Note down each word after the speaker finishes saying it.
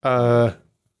Okay.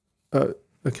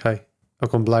 I've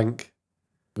gone blank.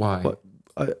 Why?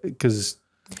 Because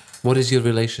What is your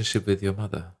relationship with your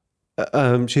mother?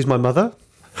 she's my mother.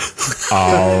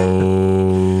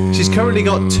 Oh. She's currently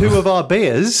got 2 of our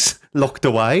beers locked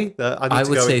away. I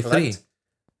would say 3.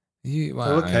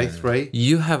 Okay, 3.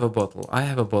 You have a bottle, I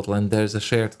have a bottle, and there's a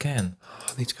shared can.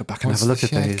 I need to go back and have a look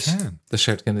at these. The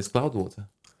shared can is Cloudwater.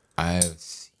 Oh,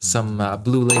 Some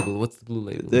blue label. What's the blue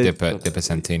label? Dipper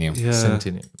Centennial. Yeah.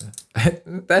 Centennial.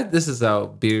 This is our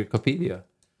Beercopedia.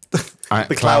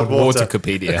 The Cloud Water.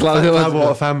 Watercopedia.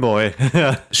 Cloudwater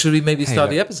fanboy. Should we maybe start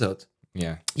look. the episode?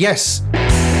 Yeah. Yes.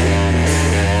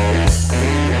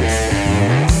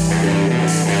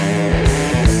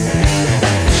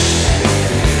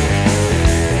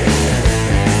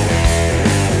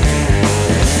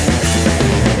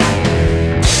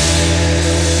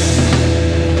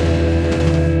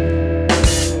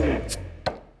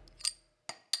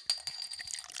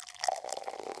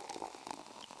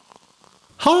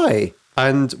 Hi,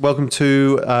 and welcome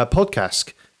to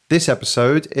Podcast. This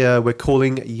episode we're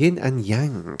calling Yin and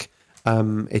Yang.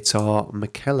 It's our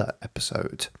Mikkeller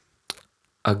episode.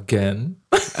 Again?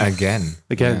 Again.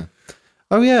 Yeah.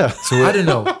 Oh, yeah. I don't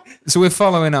know. So we're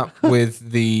following up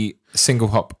with the single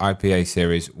hop IPA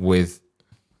series with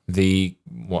the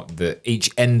each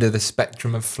end of the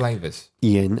spectrum of flavors.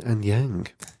 Yin and Yang.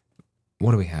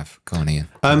 What do we have? Go on,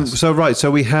 Ian. So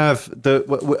we have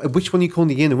which one you call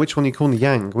the Yin and which one you call the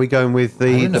Yang? We're going with I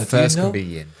don't know. The Do first you know? can be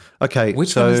Yin. Okay. Which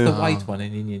so, one is the white one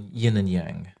in Yin and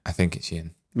Yang? I think it's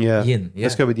Yin. Yeah. Yin, yeah.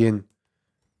 Let's go with Yin.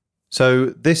 So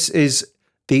this is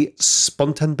the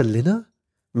Spontan Berliner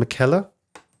Mikkeller.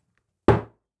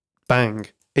 Bang!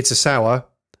 It's a sour.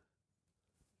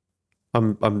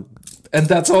 I'm And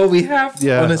that's all we have.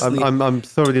 yeah. Honestly, I'm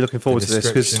thoroughly looking forward The to this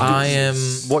because description. I am.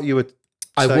 what you were.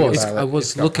 I saying was. about I it.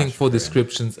 was got looking passion for fruit in it.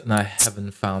 descriptions, and I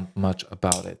haven't found much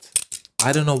about it.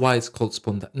 I don't know why it's called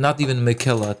spontan. Not even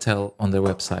Mikkeller tell on their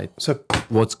website So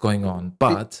what's going on,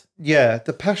 but yeah,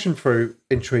 the passion fruit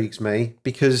intrigues me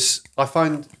because I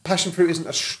find passion fruit isn't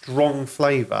a strong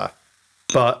flavour,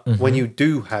 but when you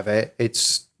do have it,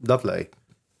 it's lovely.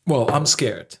 well, I'm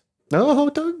scared Oh,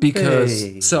 don't because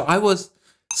be. so I was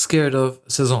scared of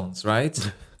saisons, right?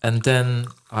 And then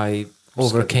I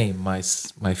overcame my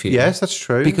fear. Yes, that's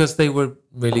true. because they were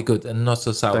really good and not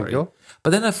so sour. you.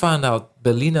 But then I found out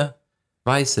Berliner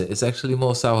Weisse is actually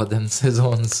more sour than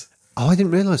saisons, oh, I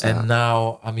didn't realise that. and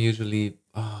now I'm usually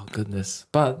goodness.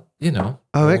 But Oh,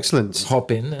 we'll excellent.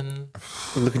 hop in and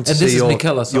I'm looking to and see this is your,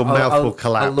 Mikkeller, so your mouth will I'll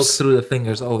collapse. look through the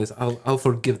fingers always. I'll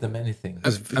forgive them anything.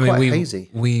 quite hazy.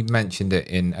 we mentioned it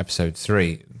in episode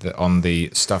 3 that on the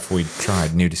stuff we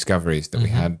tried, new discoveries, that we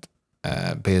had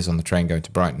beers on the train going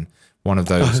to Brighton. One of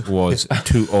those was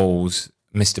 2 All's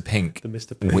Mr. Pink,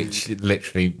 Mr. Pink. which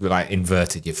literally like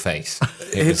inverted your face.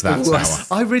 It was that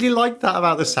sour. I really like that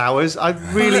about the sours.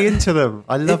 I'm really into them.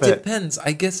 I love It it. depends.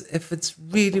 I guess if it's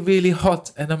really, really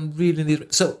hot and I'm really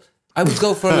so I would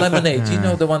go for a lemonade. You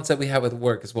know the ones that we have at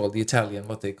work as well, the Italian,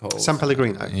 what they call San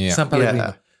Pellegrino. Yeah. San Pellegrino.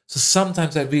 Yeah. So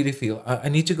sometimes I really feel I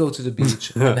need to go to the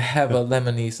beach and have a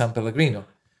lemony San Pellegrino.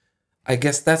 I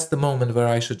guess that's the moment where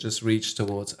I should just reach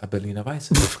towards a Berliner Weisse.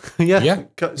 Yeah.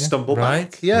 Stumble Right?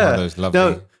 back. Yeah. One of those lovely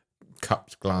No,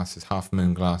 cupped glasses, half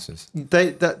moon glasses. yeah,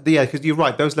 because you're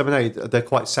right. Those lemonade, they're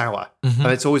quite sour, and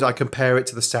it's always I compare it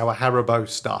to the sour Haribo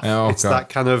stuff. Oh, it's God. that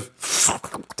kind of.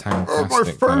 Tang Oh, my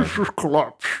plastic kind face of- is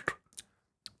collapsed.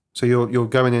 So you're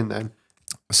going in then.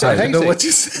 So I don't know what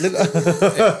you said.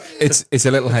 it's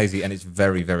a little hazy and it's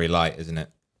very, very light, isn't it?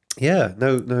 Yeah,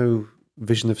 no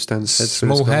vision of Stan's head. through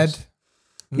Small the head. skulls.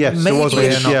 Yes, there was.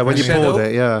 Maybe a Yeah, when you shadow. poured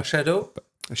it, yeah, Shadow,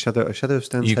 a shadow of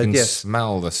Stan's You head. can Yes,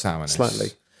 smell the sourness.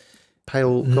 slightly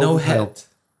pale. no golden pale. head.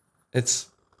 It's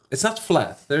not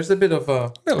flat. There's a bit of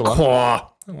a Little one. Oh,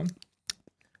 Little one.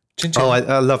 chin chin.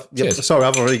 I love. Yep, Cheers. sorry,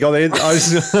 I've already got in.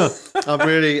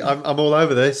 I'm all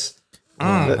over this.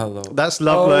 Hello. That's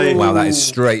lovely. Wow, that is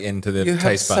straight into the You have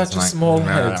taste buds. such a small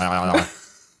head.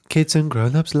 Kids and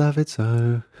grown-ups love it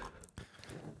so.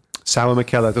 Sour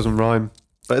Mikkeller doesn't rhyme,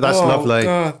 but that's Oh, lovely.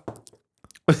 God.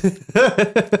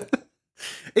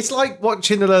 It's like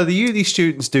watching the uni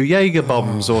students do Jaeger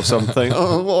bombs or something.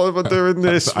 Oh, why am I doing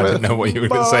this? I don't know what you were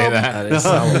going to say there. That is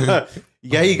sour.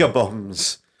 Jaeger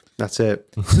bombs. That's it.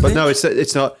 But no,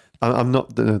 it's not. I'm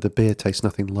not. The beer tastes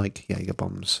nothing like Jaeger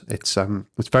bombs. It's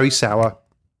very sour.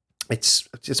 It's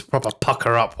just a proper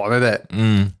pucker up one, isn't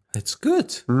it? It's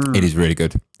good. It is really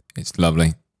good. It's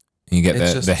lovely. You get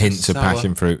It's the just hints of sour.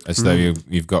 passion fruit as though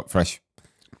you've got fresh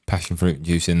passion fruit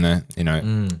juice in there. You know,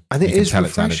 And it you can is tell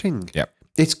it's added. refreshing. Yep.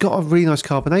 it's got a really nice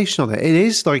carbonation on it. It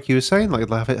is like you were saying, like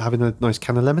having a nice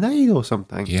can of lemonade or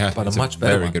something. Yeah, But a it's much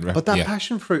better very one. good. But that yeah.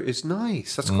 passion fruit is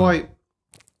nice. That's quite.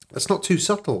 That's not too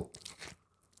subtle.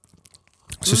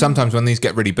 So sometimes when these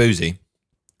get really boozy,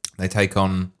 they take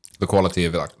on the quality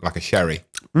of like a sherry.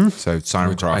 So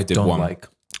Siren I Craft did don't one, like.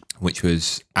 which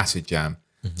was acid jam,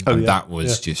 Oh, and yeah. that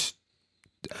was just.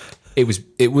 It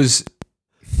was.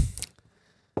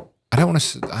 I don't want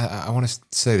to. I want to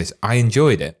say this. I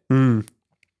enjoyed it,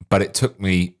 but it took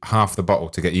me half the bottle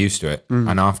to get used to it.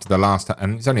 And after the last,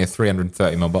 and it's only a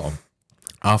 330ml bottle.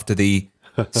 After the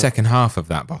second half of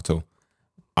that bottle,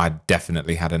 I'd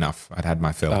definitely had enough. I'd had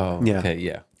my fill. Oh, Yeah. okay,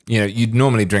 yeah. You know, you'd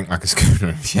normally drink like a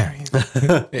schooner of sherry.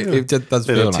 It just does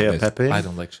feel Little like tea this. peppy. I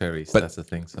don't like cherries. But- That's the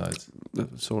thing. So it's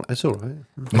It's all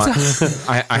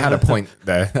right. I had a point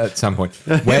there at some point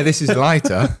where this is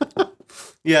lighter.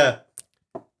 Yeah.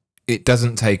 It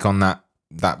doesn't take on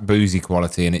that boozy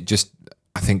quality, and it just.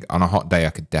 I think on a hot day, I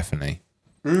could definitely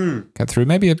get through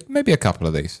maybe a couple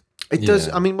of these. It does.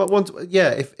 Yeah. I mean,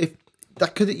 if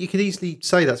that you could easily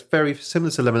say that's very similar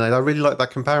to lemonade. I really like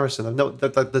that comparison. I know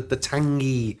the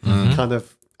tangy kind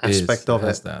of aspect of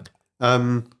has it. that.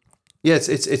 Yeah,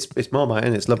 it's Marmite,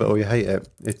 and it's love it or you hate it.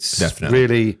 It's Definitely.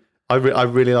 really. I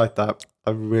really like that.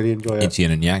 I really enjoy it. It's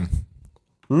yin and yang.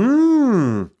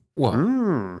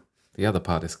 Well, the other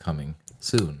part is coming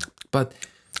soon. But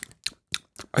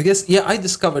I guess, I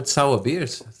discovered sour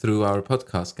beers through our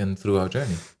podcast and through our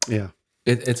journey. Yeah.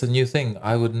 It's a new thing.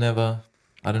 I would never,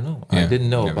 I don't know. I Yeah, didn't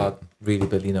know never. about really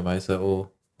Berliner Weisse or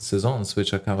Saisons,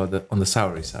 which are covered on the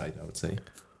soury side, I would say.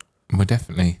 We're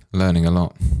definitely learning a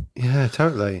lot. Yeah,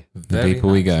 totally. Very deeper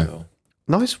we go. though.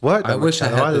 Nice work. I wish I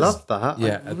Marcello. had I this- love that.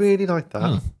 yeah, I really like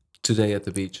that. Today at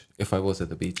the beach, if I was at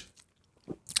the beach.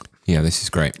 Yeah, this is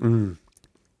great.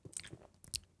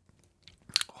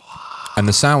 And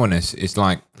the sourness is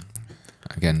like,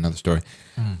 again, another story.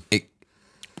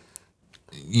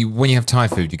 When you have Thai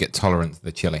food, you get tolerant to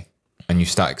the chili, and you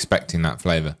start expecting that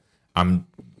flavour. I'm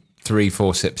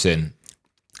 3-4 sips in,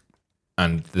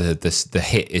 and the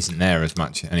hit isn't there as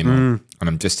much anymore, and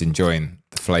I'm just enjoying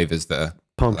the flavours that are.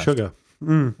 Palm sugar.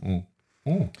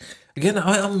 Again,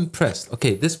 I'm impressed.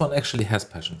 Okay, this one actually has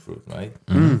passion fruit, right?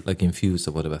 Like infused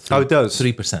or whatever. Oh, it does?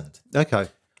 3%. Okay.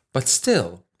 But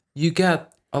still, you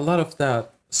get a lot of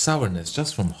that sourness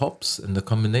just from hops and the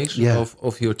combination Yeah.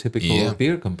 of your typical Yeah.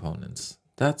 beer components.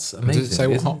 That's amazing. Does it say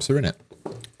what isn't hops are in it?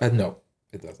 it? No,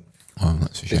 it doesn't. Oh,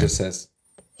 that's a It shame. just says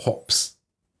hops.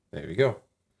 There we go.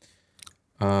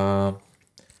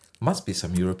 Must be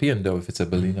some European though. If it's a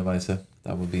Berliner Weisse,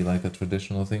 that would be like a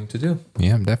traditional thing to do.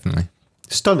 Yeah, definitely.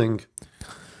 Stunning.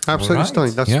 Absolutely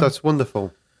Alright. stunning. Yeah. That's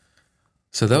wonderful.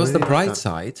 So that was the Really bright like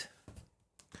side.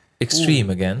 Extreme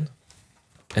again,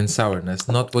 and sourness.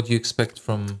 Not what you expect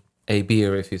from a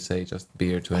beer if you say just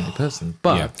beer to any person.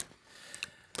 But Yeah.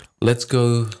 let's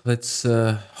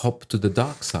hop to the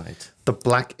dark side. The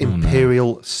Black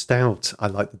Imperial Stout. I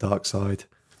like the dark side.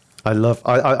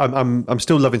 I'm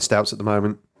still loving stouts at the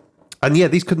moment. And yeah,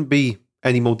 these couldn't be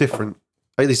any more different.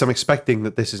 At least I'm expecting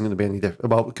that this isn't going to be any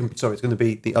different. Well, sorry, it's going to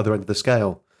be the other end of the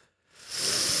scale.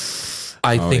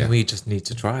 I think yeah. we just need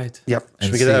to try it. Yep. Should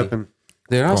and we get it see. open?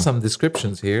 There are Go on. some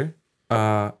descriptions here.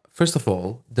 First of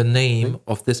all, the name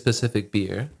of this specific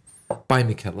beer by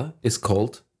Michele is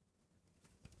called.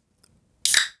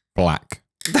 Black.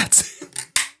 That's it.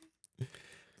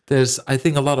 There's, I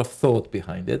think, a lot of thought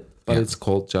behind it, but Yeah. it's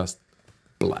called just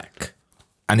black.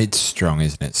 And it's strong,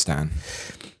 isn't it, Stan?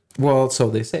 Well, so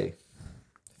they say.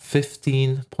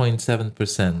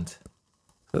 15.7%.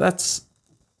 So that's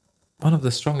one of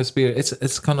the strongest beer.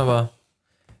 It's kind of a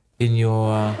in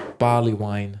your barley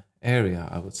wine area,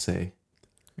 I would say.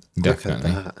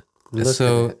 Definitely. Look at that. Look at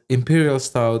So it. Imperial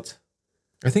Stout,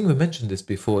 I think we mentioned this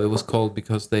before. It was called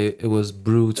because it was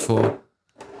brewed for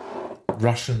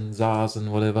Russian czars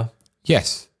and whatever.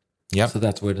 Yes. Yep. So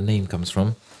that's where the name comes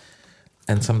from.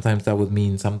 And sometimes that would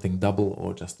mean something double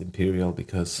or just imperial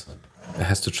because it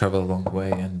has to travel a long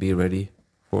way and be ready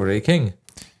for a king.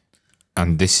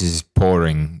 And this is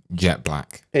pouring jet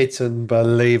black. It's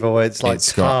unbelievable. It's like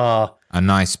It's got- tar. A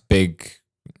nice big,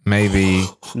 maybe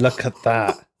Look at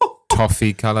that.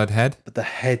 toffee coloured head. But the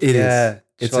head, It is. yeah.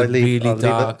 It's Shall a I leave- I'll really leave it-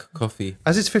 dark coffee.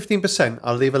 As it's 15%,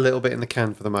 I'll leave a little bit in the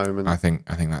can for the moment. I think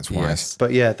that's wise. Yes.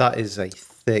 But yeah, that is a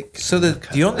thick. So look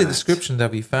the at only that. description that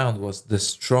we found was the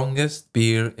strongest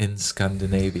beer in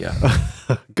Scandinavia.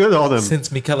 Good on them.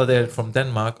 Since Michele they're from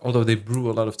Denmark, although they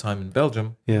brew a lot of time in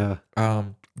Belgium, Yeah.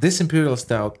 this Imperial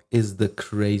Stout is the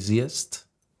craziest,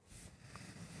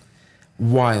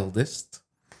 wildest,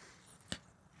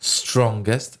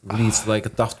 strongest, reads like a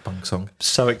Daft Punk song,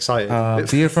 So excited.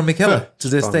 beer from Michele to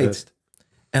this date. Strongest.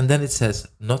 and then it says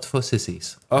not for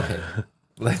sissies. Okay,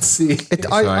 let's see.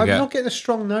 I'm get- not getting a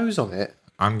strong nose on it.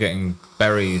 I'm getting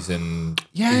berries and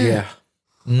Yeah,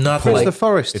 not Where's like the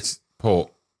forest? it's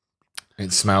port.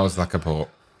 It smells like a port.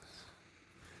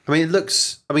 I mean, it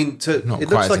looks. I mean, Not it quite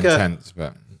looks as like intense,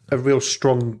 but a real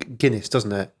strong Guinness,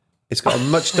 doesn't it? It's got a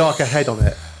much darker head on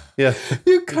it. Yeah,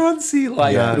 you can't see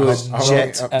light Yeah, through it's it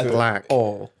jet at black.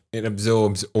 all. it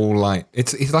absorbs all light.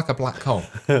 It's like a black hole.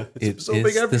 It is absorbing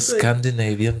the everything.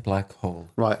 Scandinavian black hole.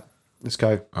 Right. Let's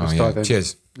go. Oh Let's yeah. dive in.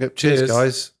 Cheers. Yep, cheers, Cheers.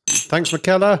 guys. Thanks,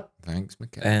 McKellar. Thanks,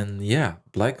 Michael. And yeah,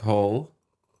 black hole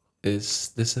is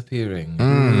disappearing.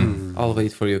 Mm. I'll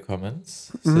wait for your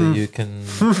comments so you can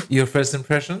your first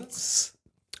impressions.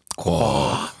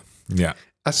 Yeah.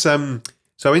 That's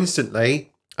So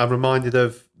instantly, I'm reminded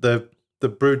of the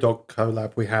BrewDog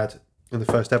collab we had in the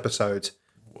first episode.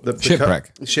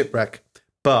 Shipwreck,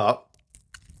 but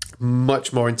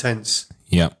much more intense.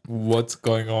 Yeah. What's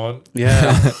going on?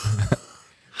 Yeah.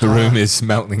 The room is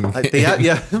melting.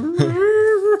 Yeah.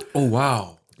 Oh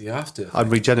wow, the after. I'm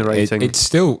regenerating. It's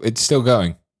still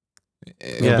going.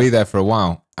 It'll Yeah. be there for a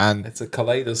while, and It's a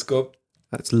kaleidoscope.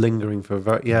 That's lingering for a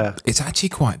very. Yeah. it's actually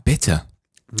quite bitter.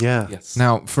 Yeah. Yes.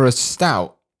 Now, for a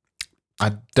stout,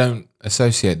 I don't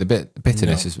associate the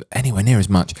bitterness as anywhere near as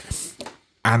much,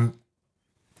 and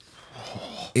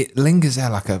it lingers there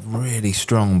like a really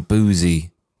strong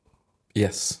boozy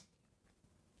Yes.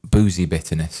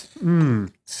 bitterness.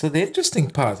 So the interesting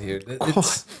part here,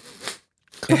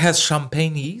 it has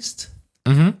champagne yeast,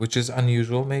 which is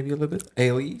unusual, maybe a little bit.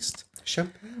 Ale yeast,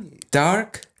 Champagne.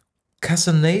 dark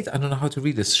casonate. I don't know how to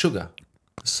read this. Sugar,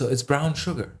 so it's brown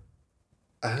sugar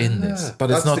in this, but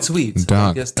it's that's not the sweet. So I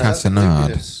dark guess that's- Casanade.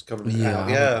 Luckiness coming Yeah, out.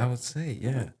 I Yeah. would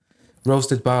say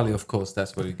roasted barley, of course.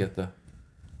 That's where you get the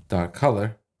dark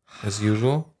color, as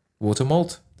usual. Water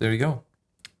malt. There you go.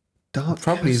 Dark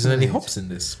Probably isn't any Casanade. hops in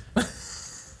this.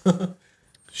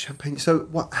 Champagne. So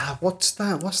what's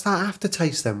that? What's that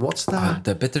aftertaste then? What's that?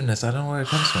 The bitterness, I don't know where it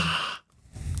comes from.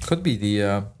 Could be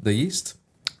the yeast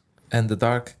and the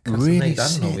dark casonade. Really I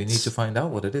don't know. We sits. need to find out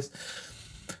what it is.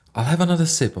 I'll have another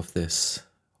sip of this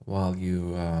while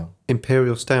you.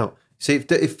 Imperial stout. See,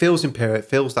 it feels imperial. It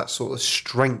feels that sort of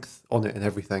strength on it and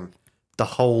everything. The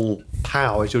whole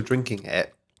power as you're drinking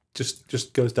it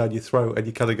just goes down your throat, and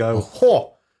you kind of go,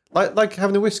 "Whoa!" Like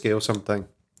having a whiskey or something.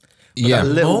 Yeah, A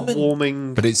little moment-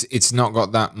 warming. but it's not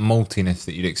got that maltiness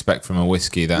that you'd expect from a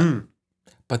whiskey. That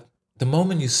But the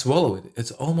moment you swallow it,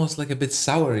 it's almost like a bit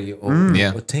soury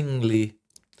Yeah. or tingly.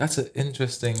 That's an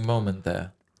interesting moment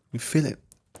there. You feel it.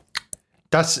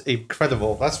 That's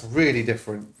incredible. That's really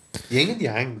different. Yin and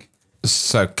yang.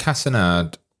 So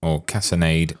Casanade or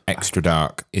Casanade Extra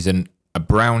Dark is a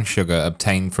brown sugar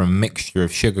obtained from a mixture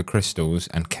of sugar crystals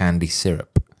and candy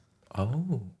syrup.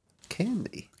 Oh.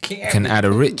 Candy. Can add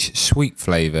a rich sweet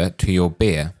flavour to your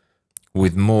beer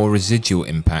with more residual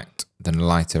impact than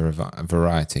lighter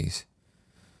varieties.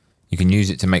 You can use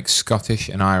it to make Scottish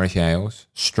and Irish ales,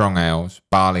 strong ales,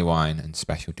 barley wine and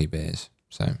specialty beers.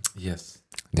 So Yes.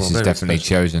 this Well, is very definitely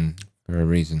special. chosen for a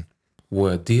reason.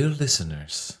 Well, dear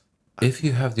listeners, if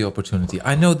you have the opportunity,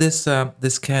 I know this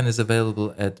can is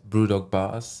available at BrewDog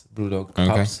bars, BrewDog Okay.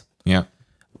 pubs, Yeah.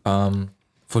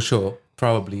 for sure.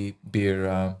 Probably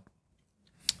beer,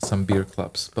 some beer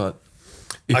clubs. But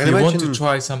if I you can want to imagine-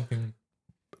 try something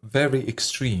very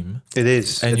extreme It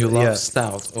is. and you love Yeah.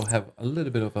 stouts or have a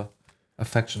little bit of a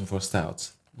affection for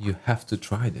stouts, you have to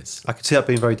try this. I could see that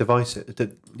being very divisive.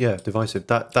 Divisive.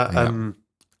 That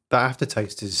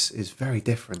aftertaste is very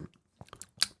different.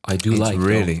 I do It's like.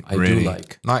 really, though. I really do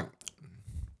like.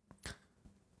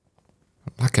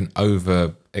 like an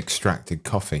over extracted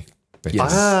coffee. But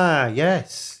Yes. Ah,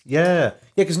 yes. Yeah.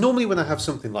 Yeah, because normally when I have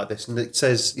something like this and it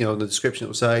says, in the description it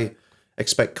will say,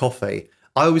 expect coffee,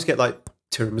 I always get like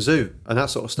tiramisu and that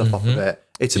sort of stuff off of it.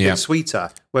 It's a Yeah. bit sweeter.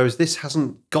 Whereas this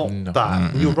hasn't got No.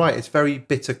 that. You're right. It's very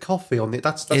bitter coffee on it.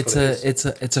 That's It's what it is.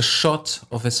 it's a shot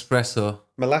of espresso.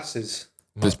 Molasses.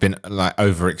 That's been like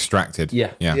over extracted.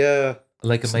 Yeah. Yeah. Yeah.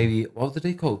 Like a maybe what do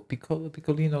they call it?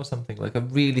 Piccolino or something, like a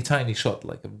really tiny shot,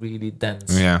 like a really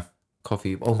dense Yeah.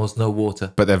 coffee, almost no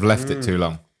water. But they've left it too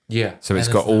long. Yeah. So it's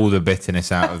and got all the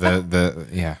bitterness out of the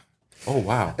yeah. Oh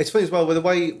wow. It's funny as well with the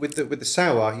way with the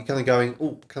sour, you're kind of going,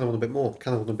 oh, kind of want a bit more,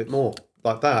 kind of want a bit more,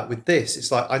 like that. With this,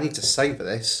 it's like I need to savor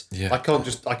this. Yeah. I can't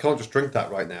just drink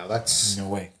that right now. That's No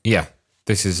way. Yeah.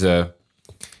 This is I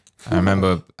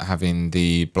remember having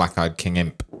the Black Eyed King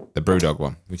Imp, the Brewdog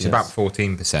one, which is about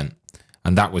 14%.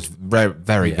 And that was very,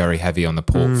 very heavy on the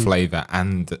port flavour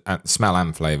and smell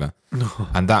and flavour.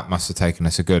 And that must have taken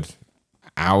us a good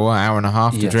hour and a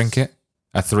half to Yes. drink it.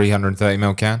 A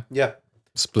 330ml can. yeah.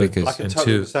 Split Because- I can in totally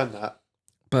two. understand that.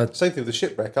 But Same thing with the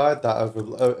shipwreck. I had that over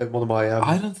in one of my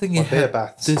I don't think my it beer had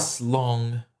baths. this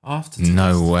long aftertaste.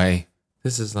 No way.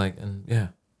 This is like, and yeah.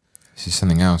 This is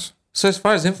something else. So as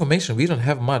far as information, we don't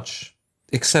have much,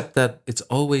 except that it's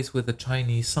always with a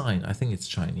Chinese sign. I think it's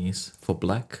Chinese for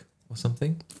black or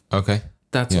something. Okay.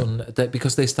 That's Yeah. on that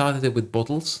because they started it with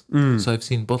bottles. So I've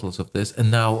seen bottles of this, and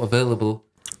now available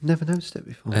Never noticed it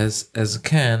before. as a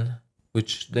can,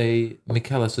 which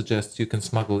Michela suggests you can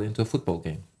smuggle into a football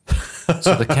game.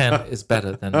 So the can is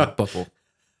better than the bottle.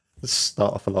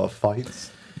 Start off a lot of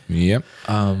fights. Yep.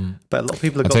 But a lot of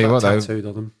people have I'll tell you got that what, though. tattooed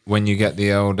on them. When you get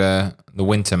the old the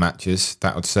winter matches,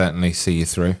 that would certainly see you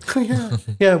through.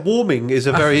 Yeah, warming is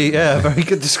a very very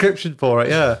good description for it.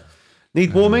 Yeah,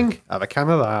 need warming? Have a can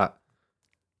of that.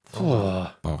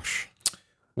 Oh. Bosh.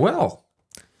 Well,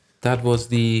 that was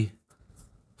the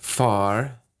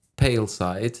far pale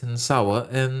side and sour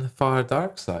and far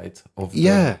dark side of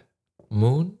Yeah, the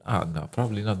moon. No,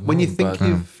 probably not moon, when you think but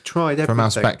you've tried everything. From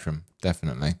our spectrum,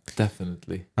 definitely.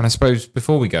 definitely. And I suppose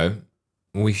before we go,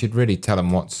 we should really tell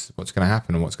them what's going to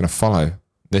happen and what's going to follow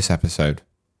this episode.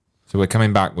 So we're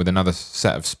coming back with another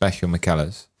set of special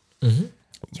Michelas,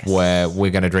 where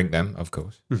we're going to drink them, of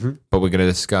course, but we're going to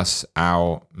discuss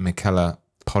our Michela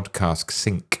podcast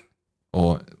sync,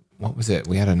 or what was it?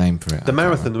 We had a name for it. The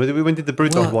marathon. We did the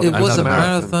Brewdog Well, one. it was a Another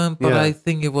marathon, but Yeah. I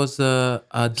think it was a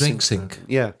drink sync.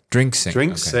 Yeah, Drink sync.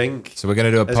 drink Okay. sync. So we're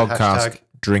going to do a There's a podcast, hashtag.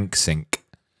 Drink Sync.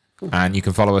 And you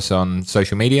can follow us on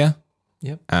social media.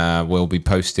 Yep. We'll be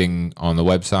posting on the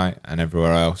website and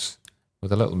everywhere else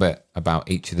with a little bit about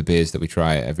each of the beers that we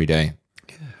try every day.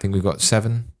 I think we've got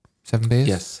seven beers.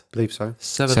 Yes. I believe so.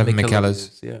 Seven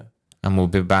Michelas. Yeah. And we'll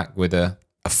be back with a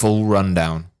full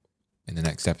rundown in the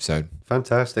next episode.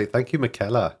 Fantastic. Thank you,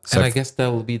 Michela. So, And I guess that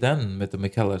will be done with the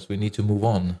Michelas. We need to move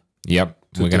on. yep,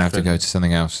 to we're going to have to different- go to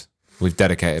something else. We've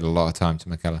dedicated a lot of time to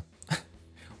Michela.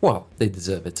 Well, they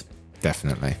deserve it.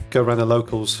 Definitely. Go around the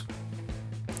locals.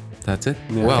 That's it.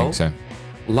 Yeah. I Well, think so.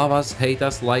 love us, hate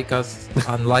us, like us,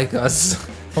 unlike us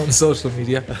on social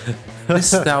media. This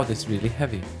stout is really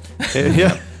heavy.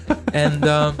 Yeah. And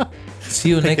see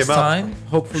you Pick next him up. time,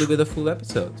 hopefully with a full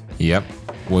episode. Yep.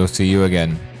 We'll see you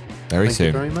again very Thank you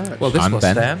soon. very much. Well, this I'm was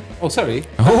Ben. Stan. Oh, sorry.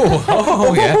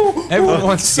 Oh, yeah. Everyone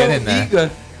wants to So get in there.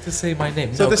 eager to say my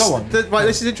name. So No, this, go on. right,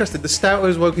 this is interesting. The stout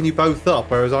has woken you both up,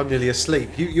 whereas I'm nearly asleep.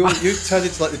 You turned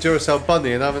into like the Duracell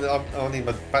bunny, and I need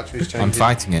my batteries changing. I'm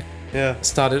fighting it. Yeah.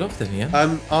 Start it off then, Ian.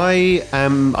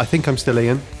 I think I'm still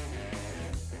Ian.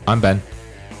 I'm Ben.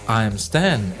 I am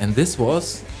Stan, and this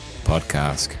was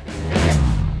Podcast.